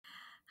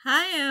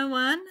Hi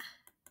everyone,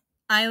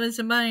 I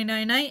Elizabeth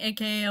 99,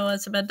 aka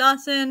Elizabeth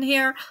Dawson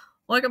here.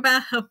 Welcome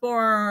back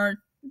for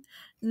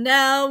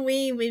now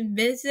we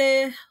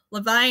revisit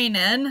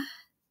Leviathan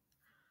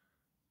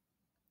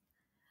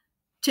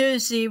to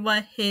see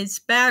what his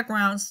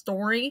background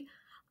story.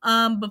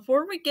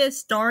 Before we get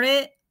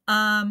started,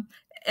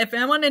 if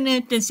anyone in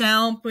the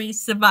channel,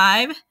 please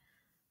survive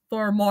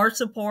for more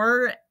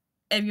support.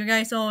 If you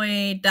guys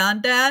already done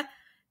that,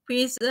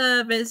 please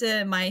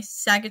visit my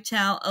second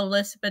channel,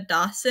 Elizabeth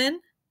Dawson.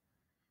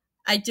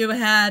 I do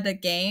have the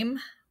game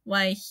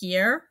right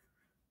here.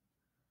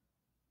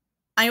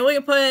 I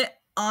only put it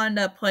on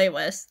the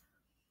playlist.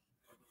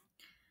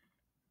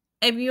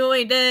 If you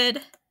already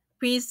did,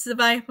 please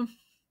subscribe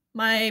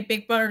my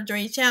Big Brother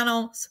 3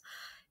 channels.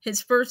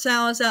 His first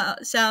channel is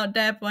Sound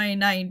Deadboy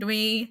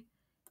 93.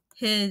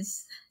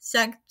 His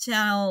second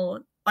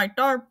channel, by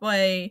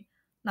Darkboy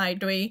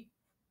 93.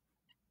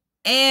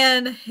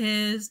 And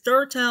his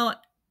third channel,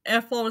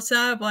 F4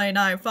 Soundboy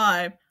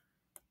 95.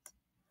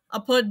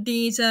 I'll put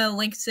these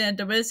links in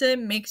the visit.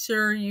 Make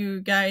sure you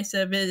guys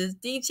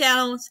visit these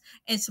channels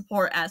and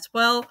support as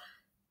well.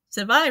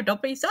 Survive, don't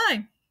be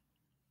shy.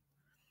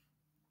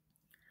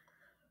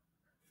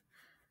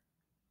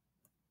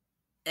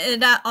 Is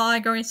that all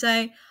I'm going to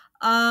say?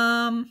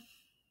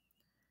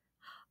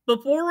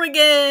 Before we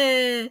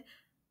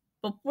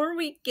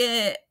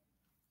get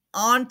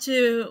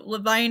onto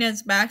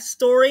Leviathan's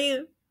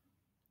backstory,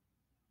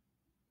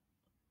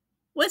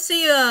 let's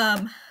see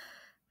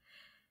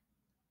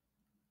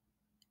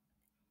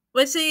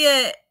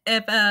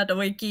if the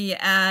wiki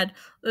add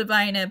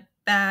Leviathan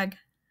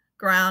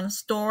background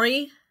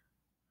story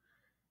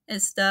and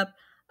stuff.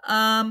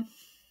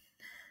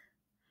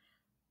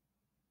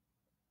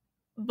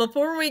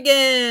 Before we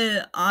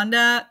get on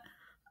that,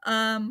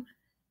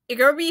 if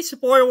you're be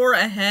support word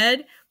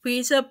ahead,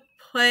 please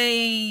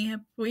play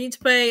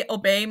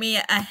Obey Me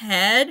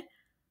ahead.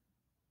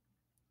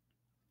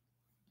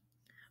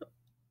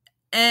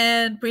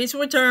 And please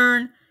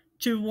return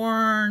to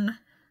warn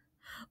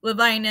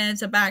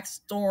Leviathan's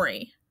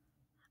backstory.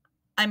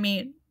 I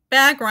mean,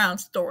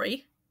 background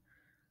story.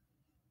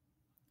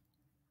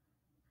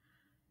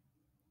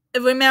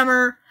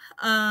 Remember,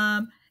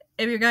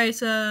 if you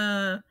guys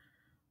are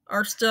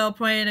still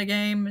playing the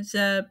game,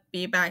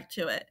 be back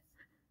to it.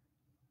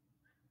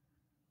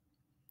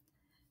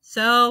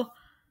 So,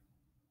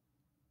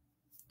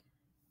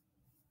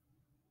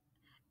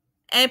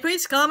 and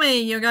please comment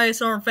if you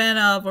guys are a fan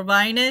of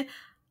Leviathan.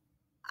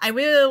 I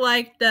really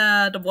like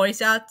the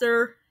voice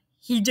actor.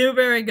 He do a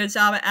very good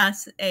job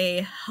as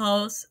a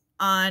host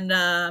on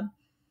the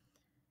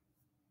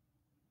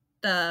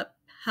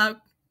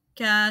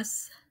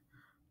podcast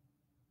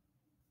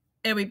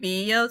every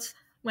videos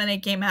when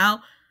it came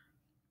out.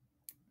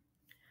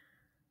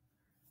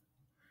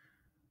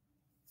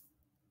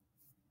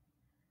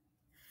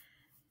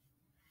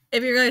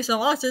 If you guys are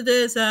watching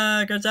this,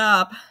 good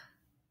job.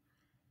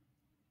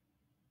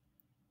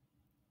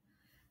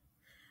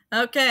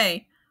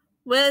 Okay,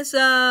 with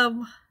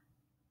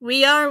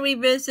we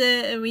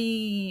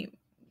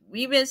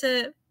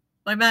revisit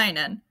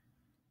Leviathan,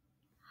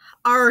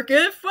 our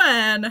good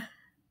friend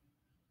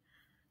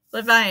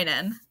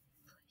Leviathan.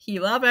 He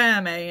loves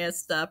anime and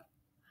stuff.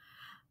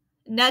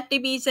 Not to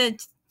be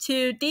said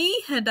 2D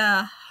and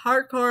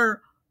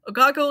hardcore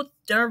otaku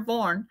they're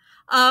born.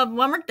 One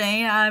more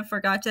thing I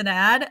forgot to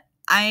add.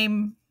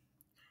 I'm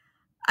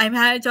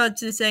having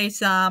to say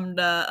some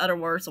the other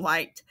words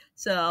right,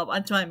 so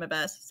I'm trying my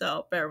best.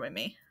 So bear with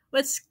me.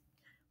 Let's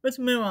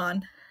move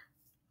on.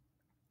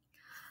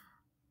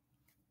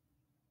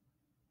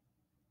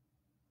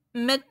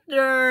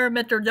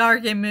 Mr.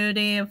 Dark and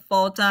Moody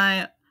full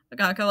time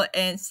otaku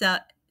and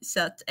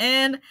set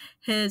in.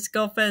 His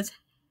girlfriend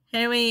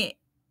Harry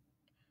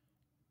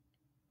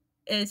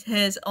is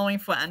his only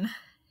friend.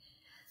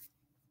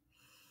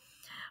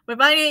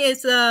 Ravani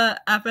is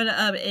the advent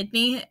of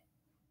Idni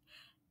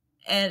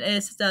and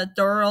is the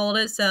third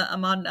oldest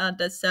among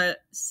the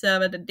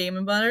seven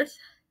demon brothers.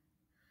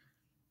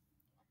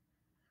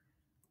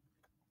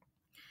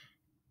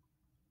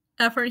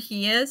 Effort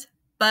he is,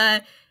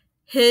 but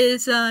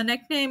his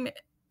nickname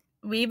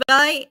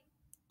Levi,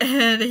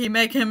 and he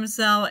make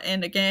himself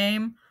in the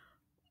game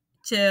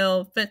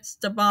to fit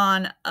the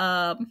bond.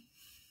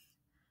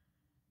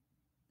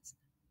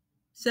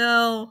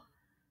 So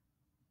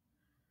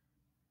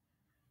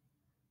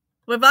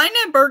Levi's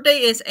birthday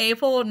is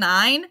April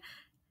 9.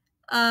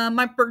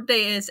 My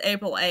birthday is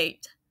April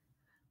 8.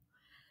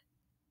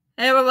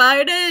 Hey,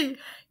 Levi,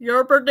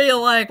 your birthday is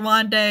like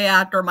one day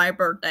after my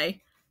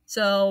birthday.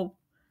 So,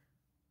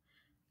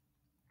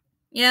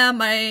 yeah,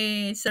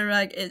 my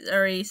zodiac is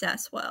Aries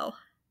as well.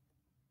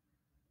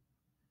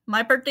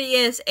 My birthday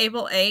is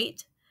April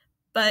 8,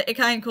 but it's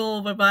kind of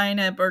cool with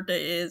Biden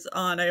birthday is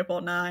on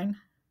April 9.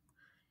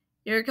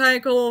 You're kind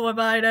of cool with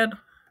Biden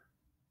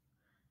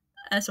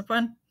as a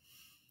friend.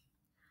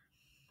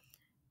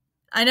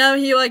 I know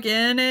he like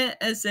in it,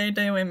 and same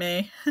thing with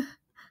me.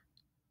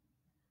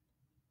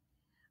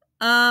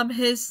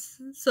 His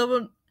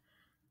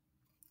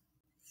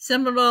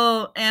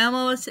several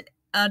animals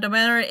the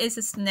winner is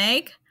a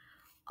snake.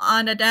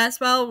 On the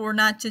dashboard, we're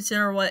not too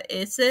sure what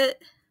is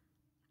it.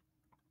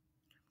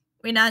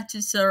 We're not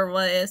too sure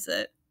what is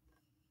it.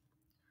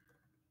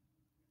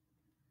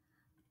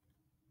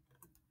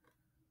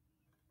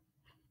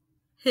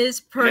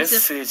 His メッ person.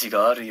 セージ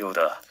があるよう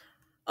だ。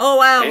 Oh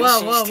wow! 返 Whoa!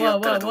 信 Whoa! してや Whoa!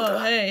 ったら Whoa! どう Whoa!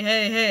 だ。 Hey!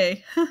 Hey!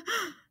 Hey!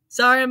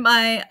 Sorry,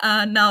 my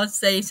note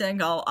station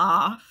go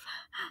off.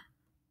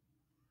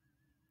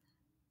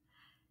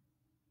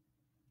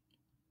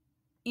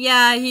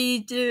 Yeah,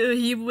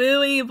 he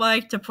really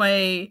liked to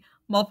play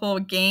multiple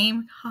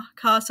game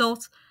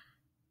consoles.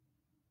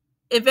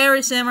 It's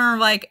very similar,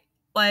 like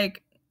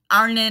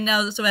Arnon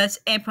knows West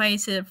and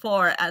plays it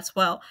 4 as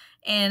well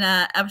in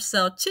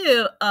episode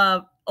 2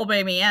 of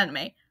Obey Me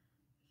Anime.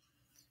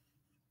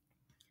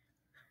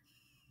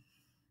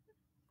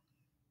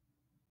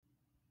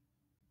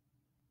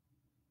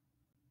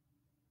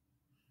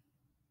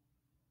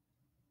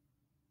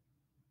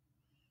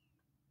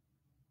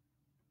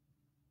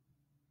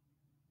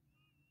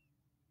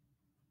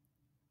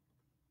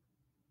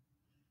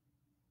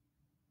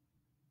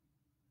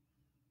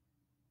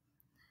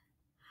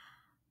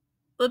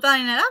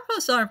 Leviathan, I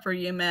feel sorry for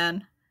you,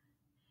 man.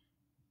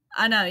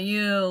 I know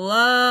you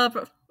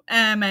love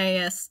anime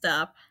and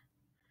stuff.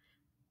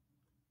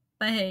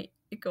 But hey,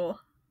 you're cool.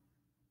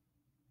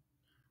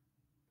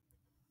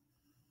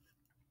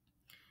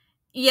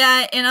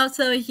 Yeah, and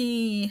also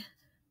he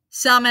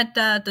summoned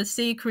the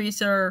sea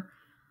creature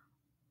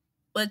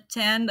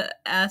Lieutenant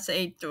as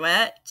a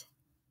threat.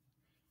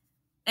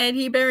 And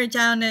he buried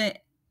down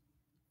it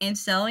in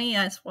selling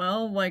as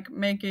well, like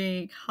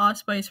making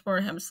cosplays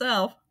for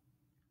himself.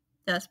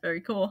 That's very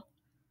cool.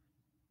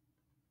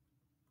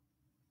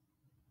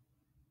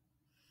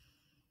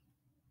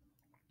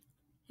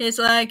 His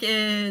leg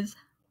is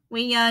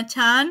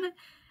Leviathan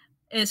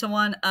is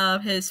one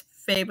of his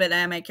favorite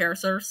anime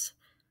characters.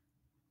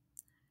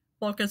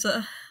 Focus.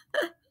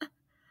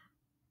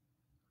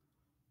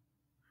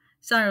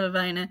 Sorry,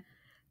 Leviathan.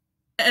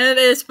 It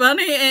is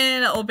funny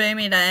in Obey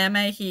Me the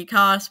Anime, he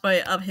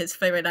cosplay of his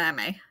favorite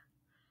anime.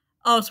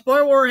 Oh,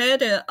 spoiler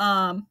warhead,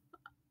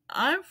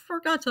 I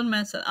forgot to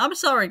mention. I'm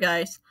sorry,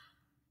 guys.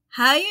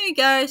 Have you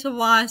guys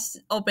watched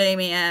Obey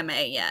Me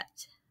Anime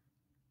yet?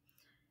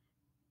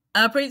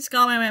 Please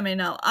comment and let me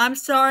know. I'm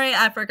sorry,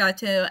 I forgot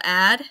to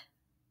add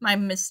my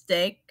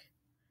mistake.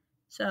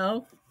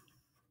 So,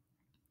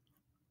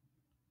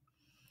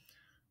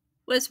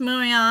 let's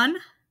move on.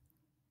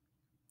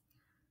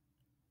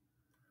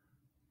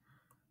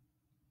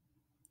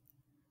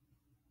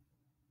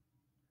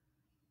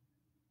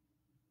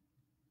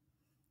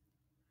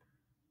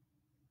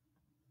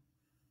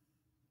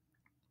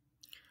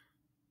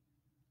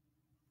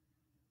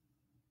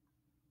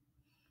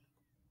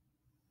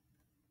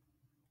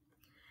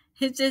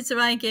 His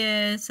dislike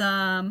is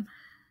Sullivan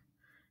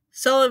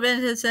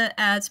is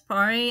as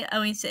party, at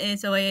least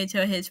it's related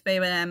to his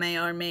favorite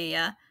anime or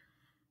media.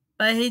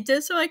 But he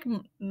does like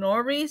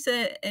Norby's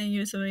and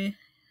usually,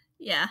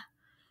 yeah.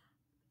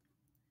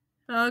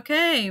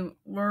 Okay,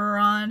 we're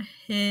on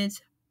his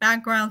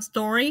background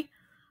story.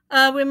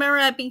 Remember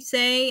I've been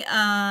saying,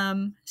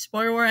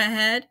 spoiler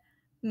ahead.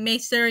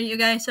 Make sure you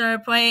guys are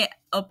play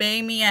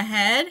Obey Me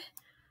Ahead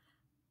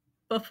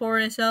before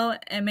it's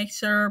out, and make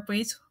sure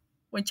please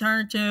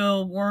return to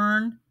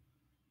learn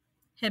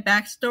his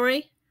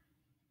backstory.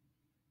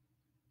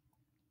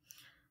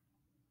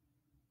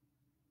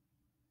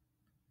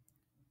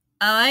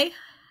 Alright,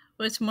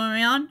 let's move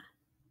on.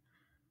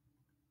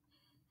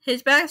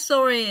 His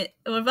backstory,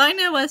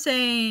 Levina was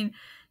a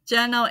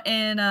general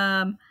in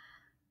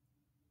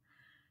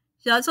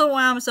Johnson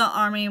Williams'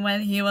 army when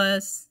he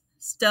was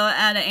still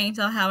at the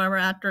Angel. However,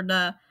 after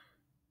the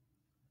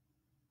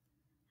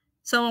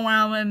Someone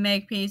Williams would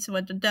make peace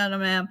with the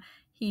gentleman,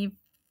 he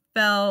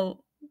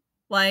felt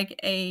like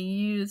a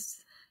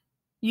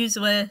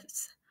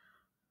useless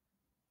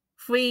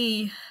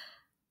free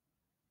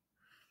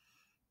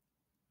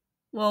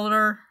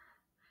loader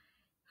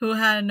who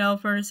had no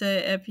person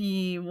if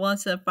he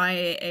wants to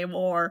fight a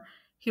war.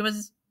 He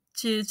was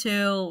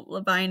to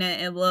Leviathan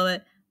and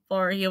Lilith,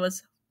 for he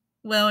was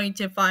willing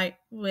to fight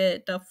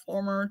with the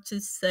former to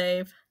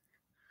save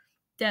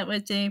that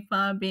was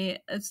being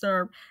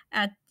absorbed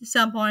at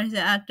some point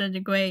after the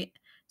Great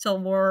Civil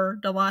War.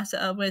 The loss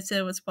of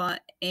Wizard was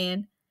fought,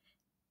 and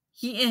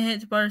he and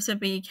his brothers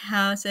became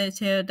housed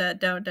into the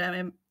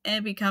Delta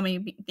and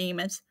becoming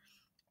demons.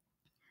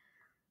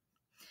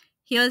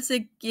 He also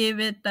gave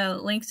it the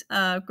links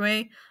of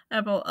great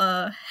level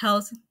of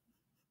health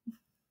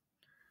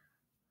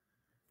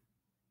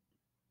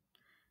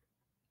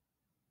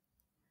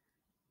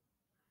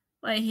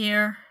right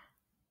here,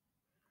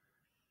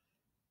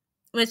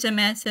 which I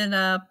mentioned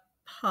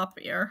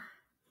popular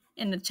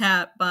in the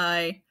chat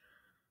by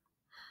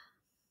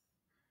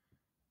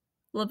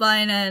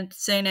Levine and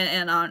Satan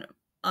and on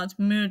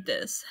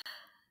Osmundus.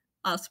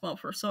 Osmo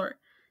for short.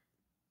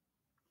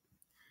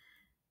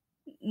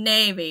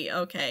 Navy,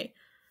 okay.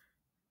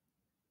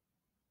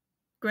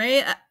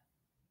 Great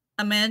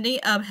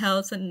amenity of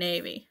health and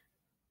Navy.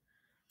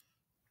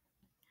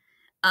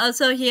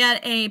 Also, he had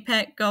a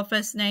pet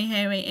goldfish named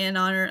Harry in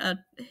honor of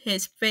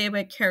his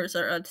favorite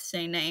character of the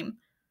same name.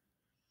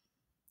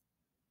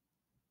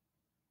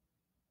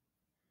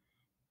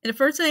 In the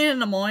first day in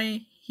the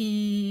morning,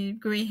 he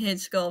greeted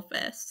his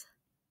goldfish.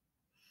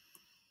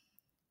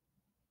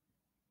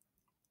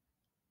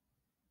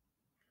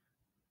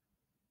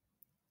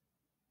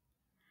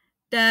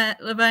 That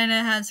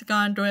Leviathan has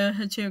gone through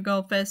her two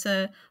goldfish,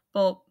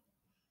 both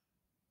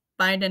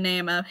by the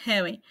name of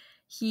Harry.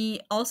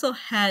 He also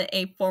had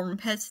a former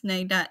pet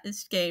snake that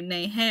escaped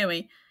named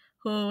Harry,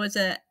 who was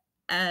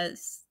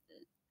as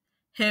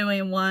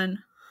Harry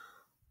 110.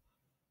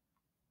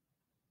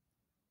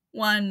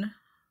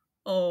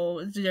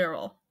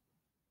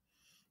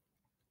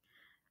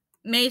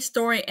 Main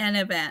story and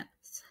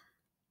events.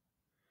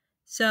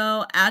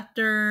 So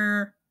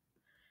after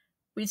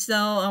we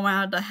saw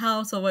around the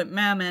house with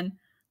Mammon,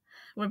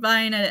 we're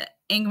buying an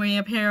angry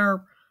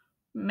appear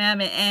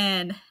Mammon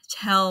and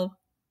tell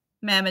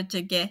Mammon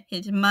to get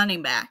his money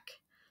back.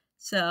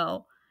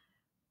 So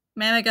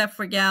Mammon got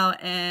freaked out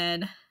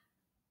and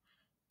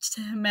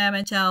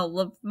Mammon tell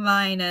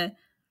Levina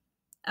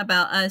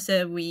about us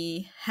that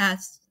we had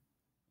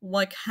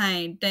what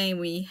kind of thing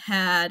we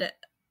had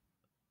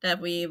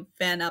that we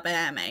found up at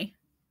anime.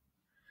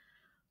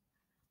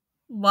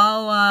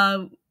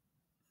 While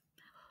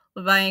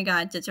Levina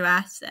got to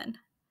Dawson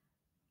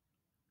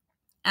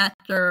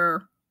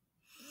after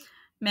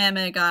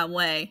Mammon got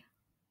away.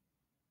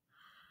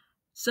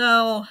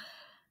 So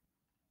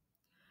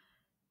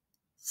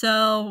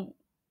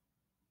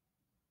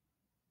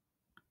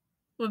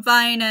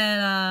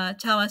Levina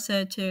tell us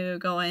to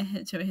go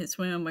into his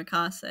room with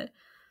Casa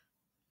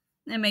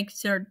and make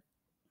sure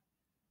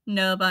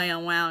nobody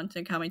around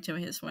to come into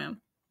his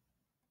room.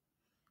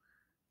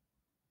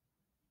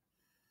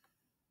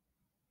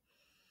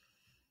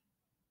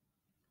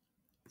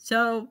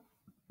 So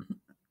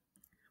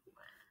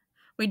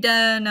we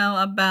don't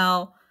know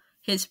about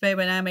his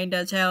favorite anime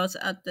details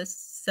of the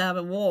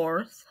Seven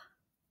Wars.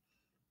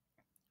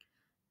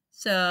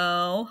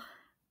 So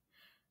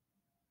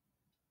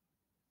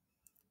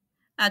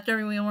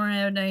after we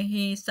learned that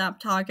he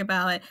stopped talking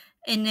about it,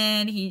 and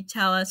then he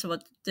tell us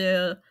what to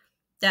do,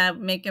 that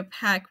make a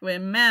pact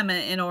with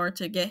Mammon in order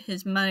to get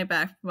his money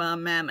back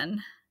from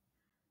Mammon.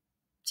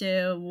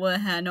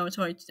 Would have no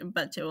choice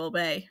but to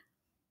obey.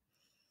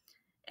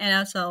 And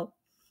also,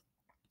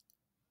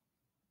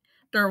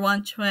 their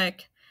one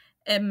trick,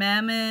 if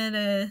Mammon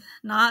is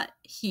not,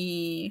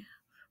 we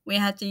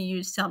have to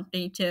use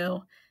something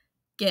to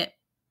get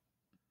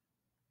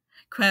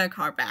credit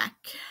card back.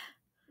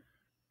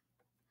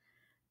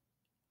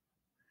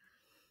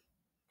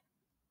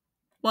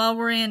 While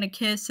we're in the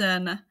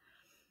kitchen,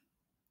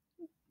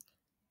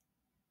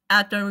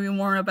 after we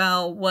learn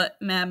about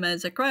what Mammon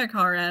is a credit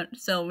card at,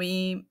 so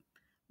we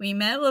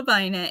met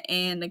Leviathan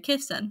and the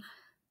kitchen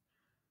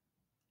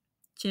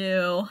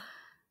to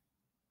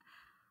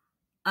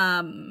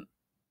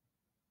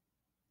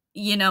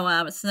you know what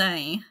I was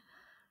saying.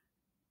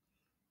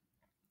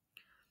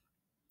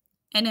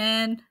 And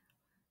then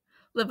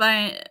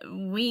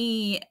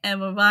we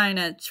and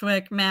Leviathan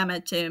trick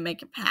Mammon to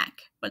make a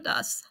pact with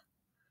us.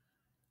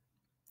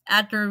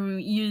 After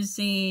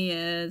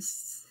using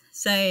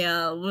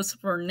say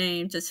Lucifer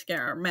name to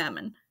scare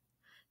Mammon.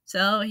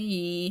 So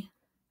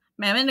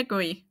Mammon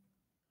agreed.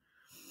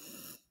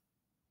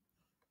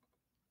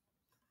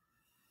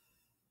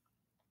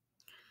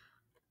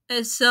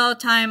 It's so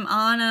time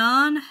on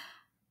and on.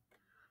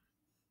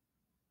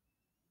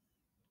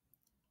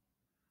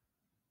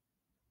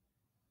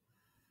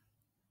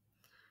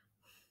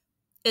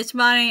 It's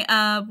funny,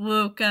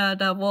 Luke,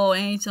 the Wool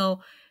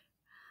Angel,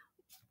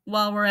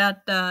 while we're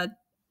at the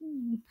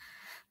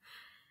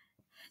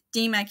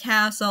Demon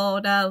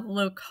Castle, that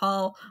Luke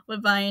called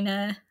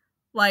Leviathan,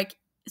 like,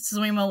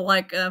 swimming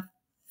like a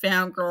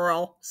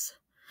fangirl.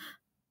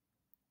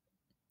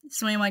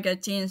 Swimming like a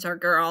teenager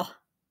girl.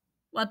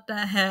 What the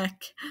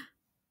heck?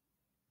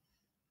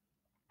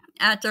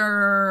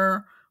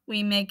 After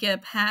we make a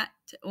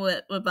pact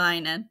with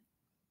Leviathan.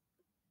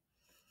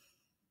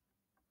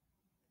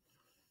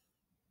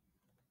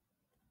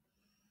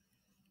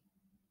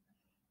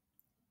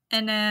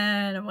 And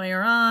then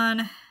later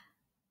on,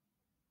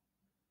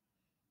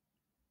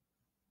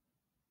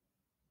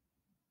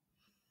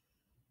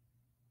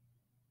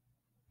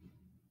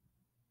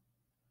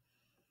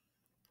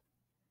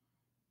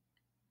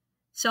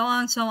 so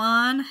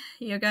on,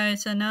 you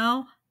guys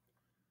know.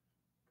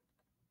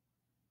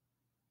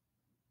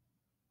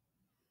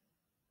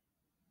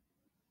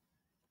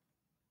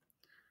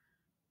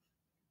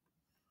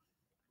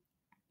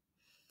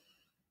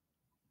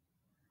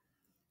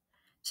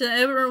 So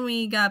ever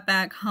we got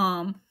back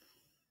home,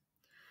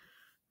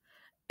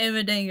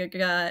 everything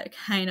got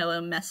kind of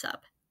a mess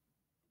up.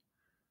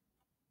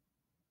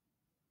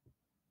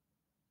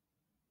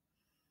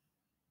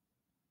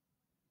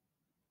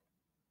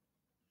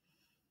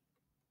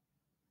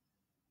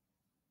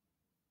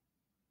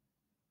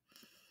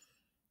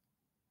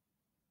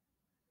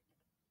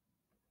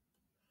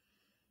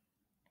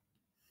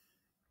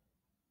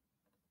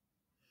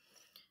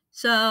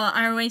 So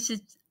our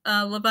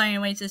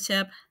Leviathan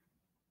relationship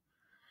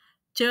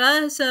to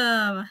us,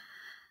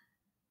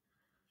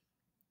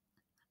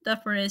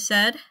 Duffer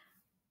said,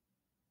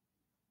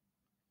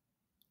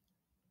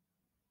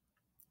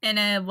 in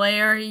a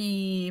where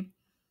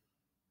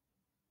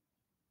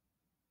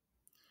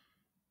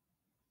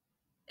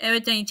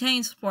everything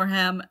changed for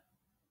him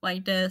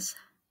like this.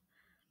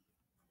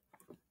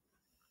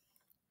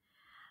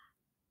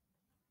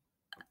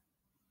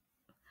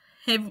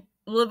 His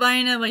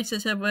Leviathan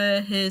relationship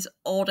with his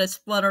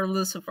oldest brother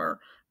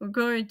Lucifer. We're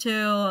going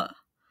to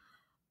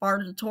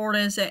Bart the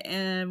Tortoise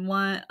and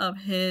one of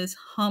his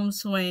home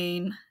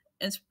swing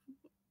is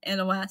in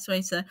the last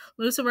reason.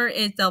 Lucifer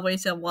is the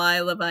reason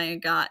why Leviathan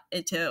got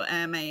into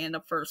anime in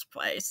the first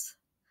place.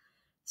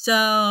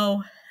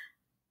 So,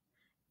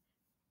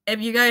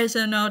 if you guys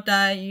don't know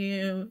that,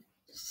 you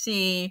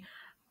see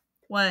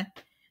what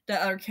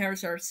the other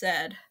character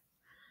said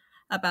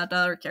about the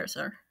other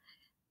character.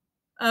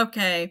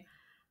 Okay.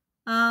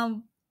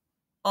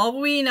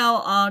 All we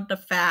know of the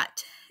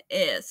fact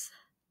is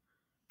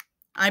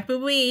I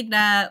believe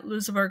that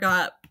Lucifer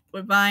got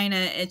Leviathan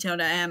into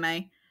the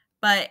anime,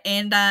 but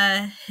in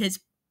his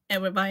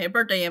Leviathan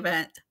birthday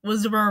event,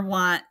 Lucifer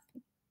want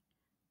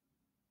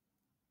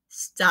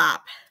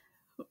stop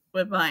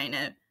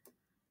Leviathan.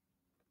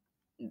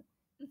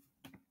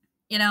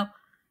 You know,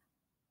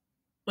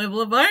 with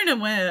Leviathan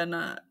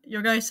when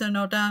you guys don't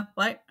know that,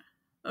 right?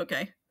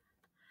 Okay.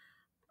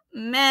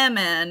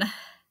 Mammon.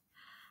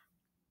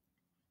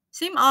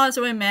 Seem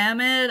also with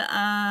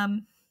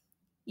Mammon,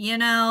 you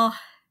know,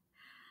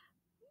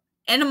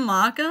 in the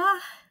manga,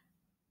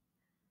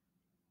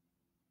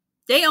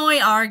 they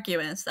only argue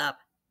and stuff.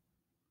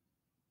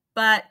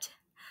 But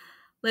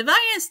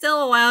Leviathan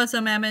still allows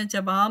the Mammon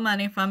to borrow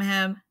money from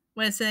him,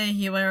 which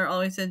he will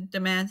always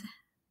demand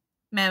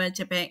Mammon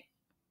to pay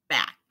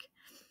back.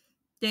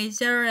 They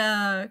share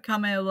a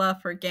common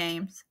love for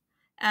games,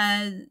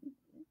 as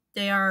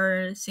they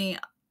are seen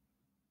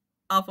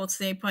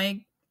obviously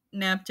playing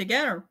nap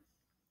together.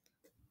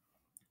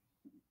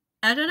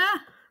 I don't know.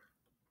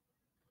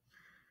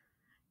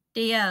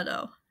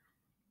 Diado.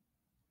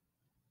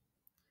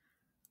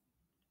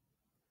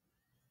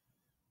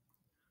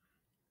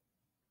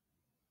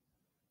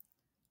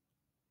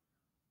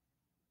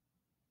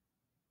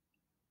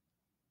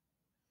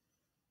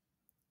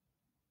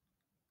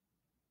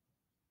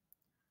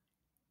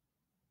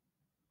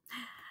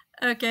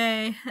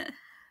 Okay.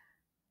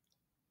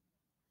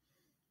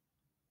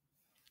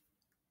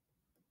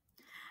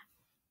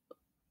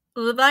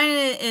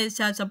 Leviathan is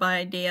touched by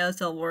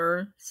ideas of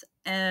words.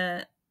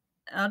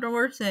 Other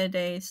words,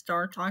 they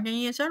start talking to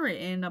each other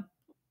in a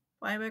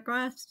private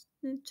class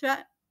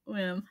chat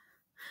room.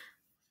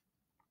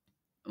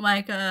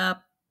 Like,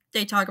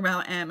 they talk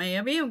about anime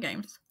and video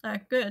games.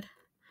 That's good.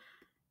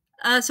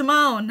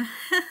 Simone.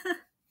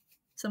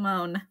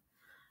 Simone.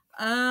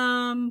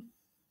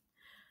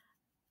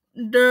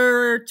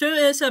 The truth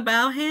is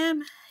about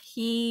him.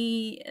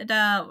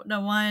 The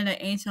one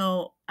the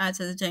angel as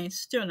a James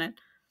student.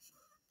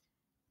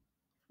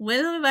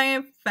 When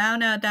Leviathan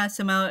found out that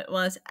Simone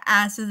was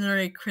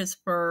accidentally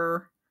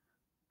CRISPR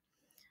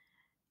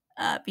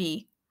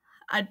B,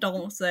 I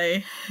don't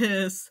say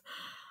his.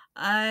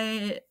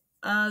 Some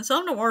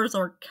of the words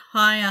are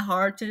kind of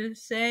hard to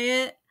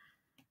say it.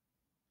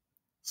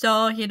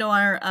 So he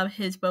aware of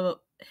his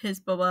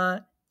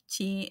Baba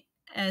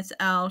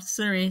TSL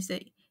series.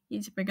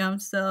 He's become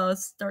so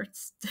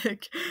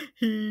stick.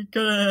 He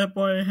couldn't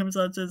avoid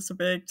himself just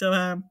big to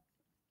him.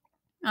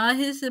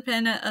 His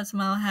opinion as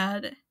well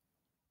had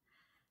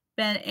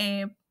been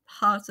a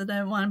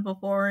positive one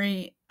before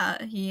he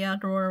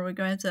afterward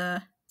regrets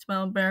a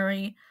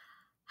Spellberry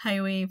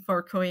highway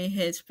for creating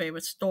his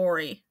favorite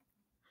story.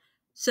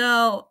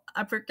 So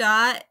I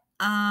forgot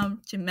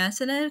to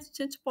mention it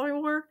to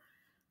spoiler.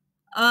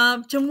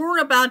 To more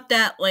about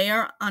that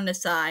later on the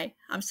side.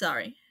 I'm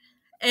sorry.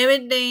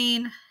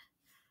 Everything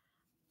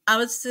I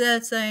was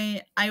just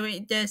saying, I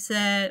would just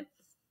said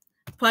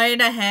play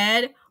it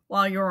ahead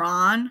while you're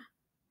on.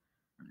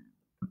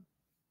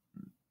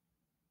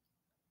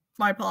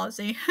 My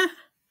policy.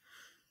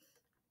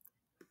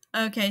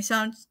 Okay,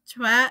 so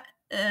chat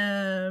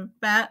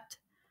bat.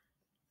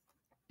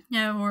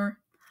 Yeah, we're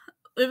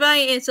Levi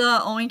is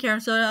the only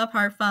character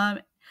apart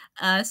from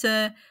us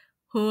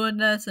who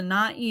does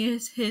not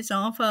use his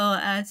own photo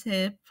as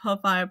his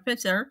profile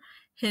picture.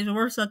 His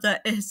work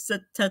subject is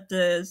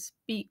to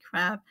speak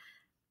crap.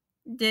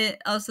 This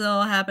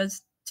also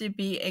happens to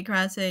be a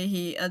class that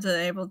he is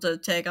able to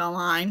take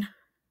online.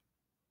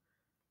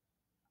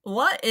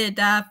 What is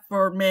that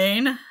for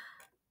mean?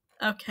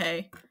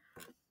 Okay.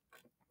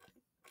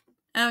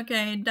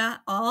 Okay,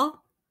 that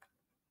all?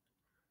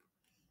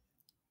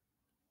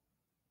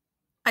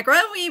 I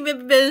greatly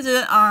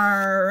visit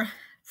our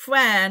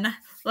friend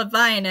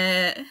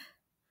Leviathan,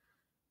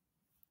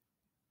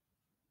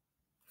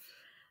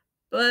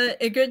 but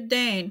a good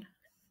Dane.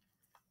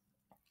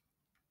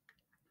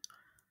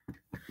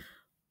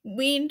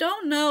 We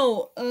don't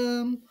know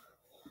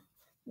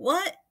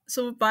what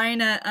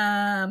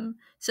Leviathan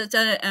such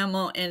an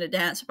animal in the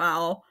dance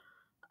battle.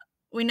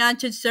 we're not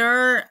too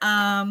sure.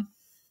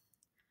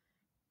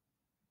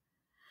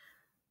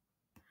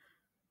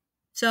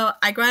 So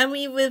I glad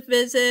we would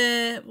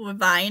visit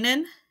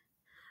Leviathan.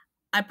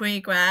 I'm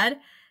pretty glad.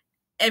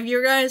 If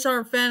you guys are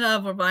a fan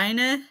of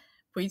Leviathan,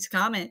 please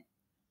comment.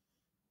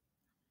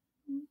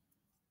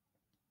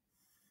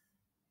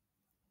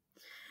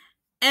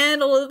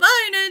 And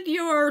Leviathan,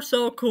 you are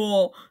so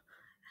cool.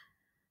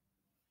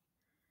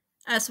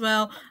 As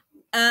well,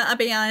 I'll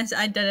be honest,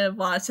 I didn't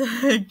watch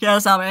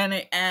just how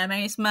many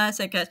animes much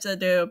because to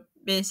do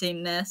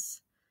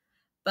busyness.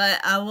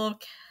 But I will,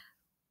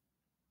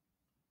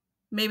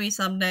 maybe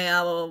someday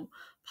I will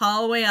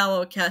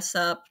catch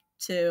up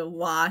to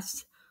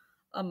watch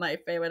my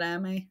favorite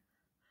anime.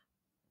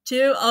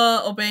 To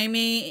Obey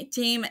Me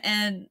team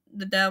and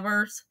the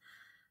Devils,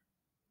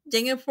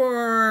 thank you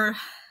for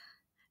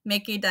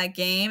making that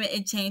game.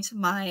 It changed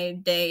my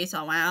days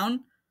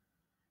around.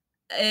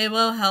 It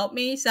will help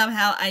me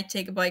somehow. I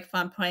take a break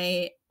from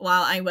play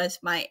while I was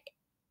my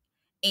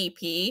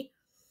AP.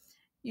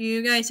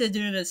 You guys should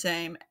do the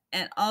same,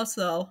 and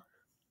also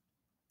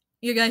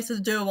you guys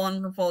should do a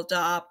wonderful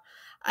job.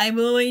 I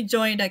really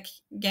enjoyed the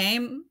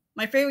game.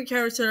 My favorite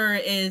character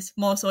is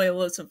mostly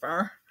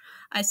Lucifer.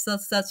 I still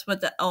that's with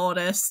the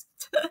oldest.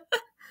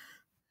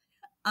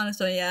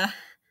 Honestly, yeah.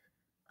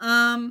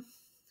 Um,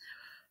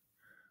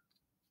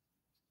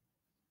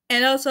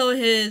 and also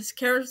his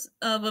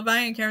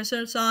Leviathan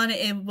character song,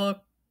 it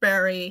looked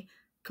very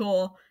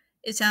cool.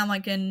 It sounded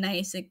like a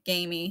nice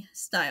gamey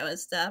style of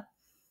stuff.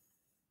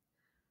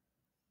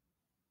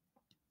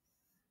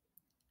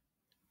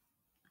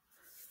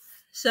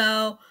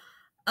 So,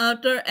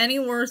 are there any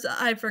words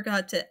I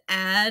forgot to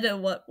add?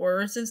 What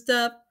words and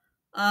stuff?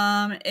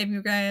 If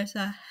you guys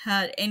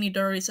had any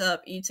dirties of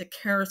each of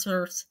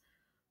characters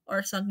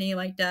or something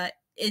like that,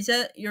 is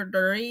it your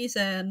dirties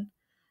and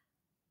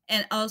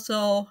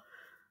also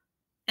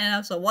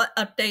what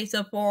updates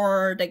are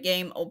for the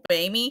game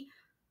Obey Me?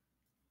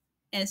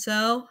 And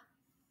so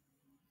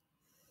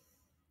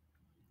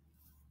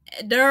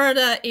there are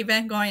the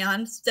event going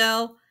on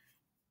still.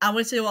 I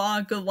wish you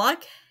all good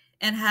luck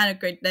and had a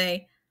great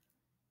day.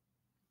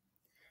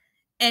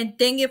 And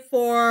thank you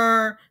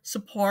for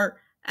support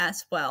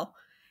as well.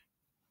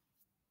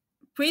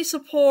 Please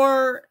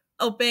support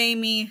Obey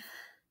Me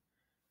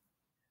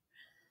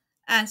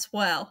as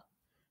well.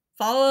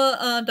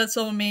 Follow the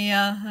social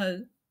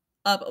media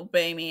of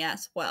Obey Me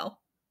as well.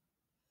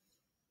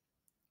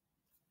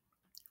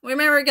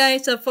 Remember,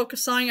 guys, to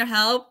focus on your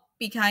health.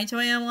 Be kind to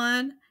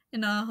anyone in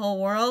the whole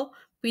world.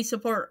 Please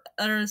support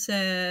others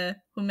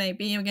who may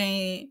be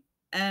game,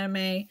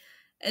 anime,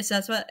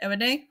 etc.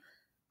 Everything.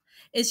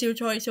 It's your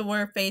choice to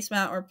wear face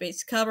mask or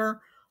face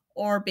cover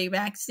or be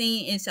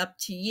vaccine. It's up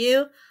to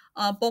you.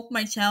 Both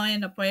my channel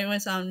and the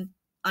playlist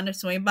on the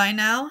screen by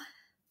now.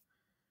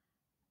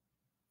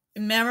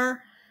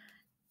 Remember,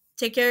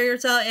 take care of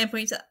yourself and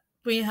please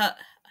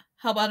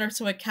help others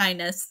with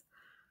kindness.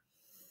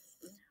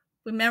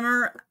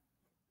 Remember,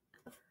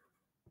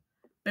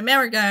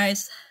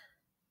 guys.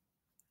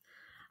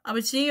 I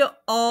will see you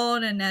all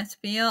in the next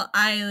video.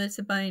 I,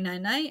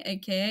 Elizabeth99,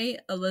 aka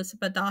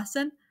Elizabeth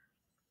Dawson.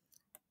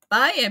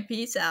 Bye and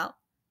peace out.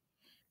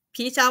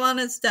 Peace out on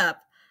the step.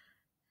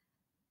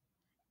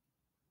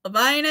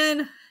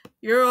 Leviathan,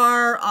 you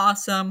are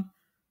awesome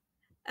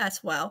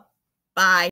as well. Bye.